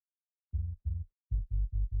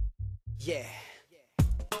Yeah.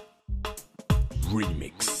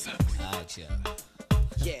 Remix. Alright, y'all.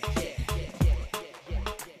 Yeah.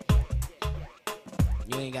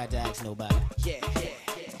 You ain't got to ask nobody. Yeah.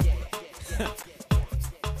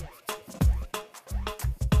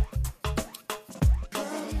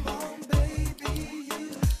 Come on, baby,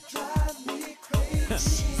 you drive me crazy.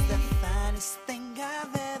 She's the finest thing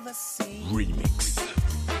I've ever seen. Remix.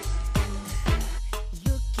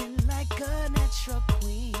 Looking like a natural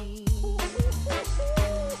queen.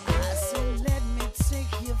 I say, let me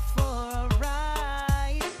take you for a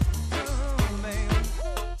ride. Oh, baby.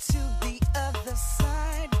 To the other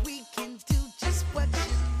side, we can do just what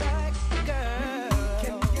you like, girl. We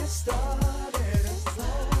can get started as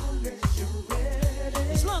long as you're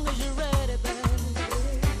ready. As long as you're ready, baby.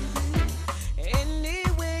 Any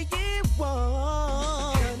way you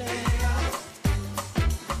want it.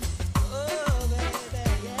 Oh,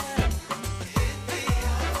 baby, yeah.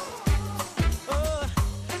 Oh,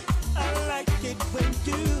 I like it when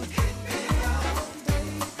you hit me out,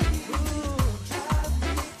 baby. Ooh, drive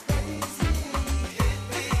me crazy. Hit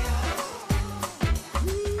me out.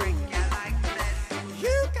 Freak you like this.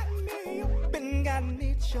 You got me up and got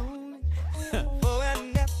me chilling for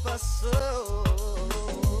an episode.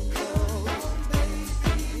 Come on, baby.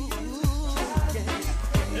 Ooh,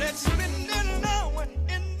 yeah. Let's spend an hour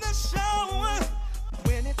in the shower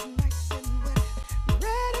when it's nice and wet,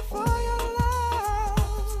 ready for your love.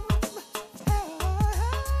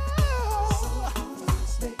 So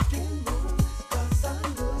who's making moves? 'Cause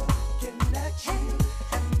I'm looking at you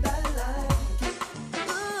and I like it.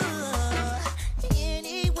 Ooh,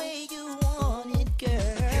 any way you want it,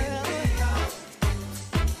 girl.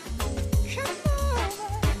 Come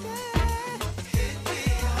on, baby. Hit me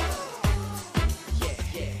out. Yeah.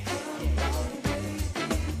 Come on, baby.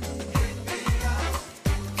 Hit me out.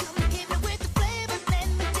 Come hit me with the flavor, let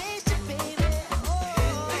me taste it, baby. Oh,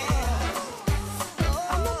 hit me out. Oh,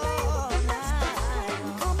 I'm available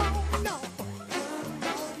night. Come on, no.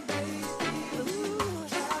 Come on, baby. Ooh,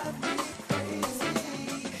 drive me crazy.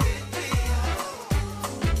 Hit me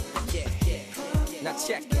out. Yeah. Now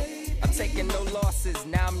check it. I'm taking no losses.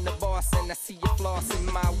 Now I'm the boss and I see you flossing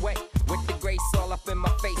my way. With the grace all up in my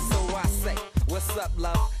face, so I say, what's up,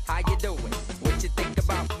 love? How you doing? What you think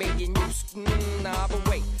about me and you? Nah, but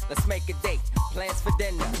wait, let's make a date. Plans for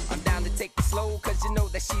dinner. I'm down to take it slow, cause you know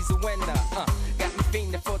that she's a winner. Got me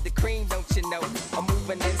fiending for the cream, don't you know? I'm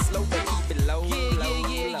moving in slow, but keep it low.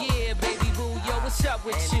 Yeah, baby boo, yo, what's up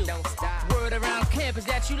with And you? it don't stop. Word around campus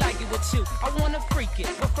that you like it with you. I wanna freak it,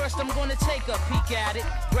 but first I'm gonna take a peek at it.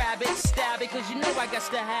 Grab it, stab it, cause you know I got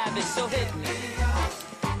to have it, so hit me.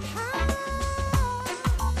 How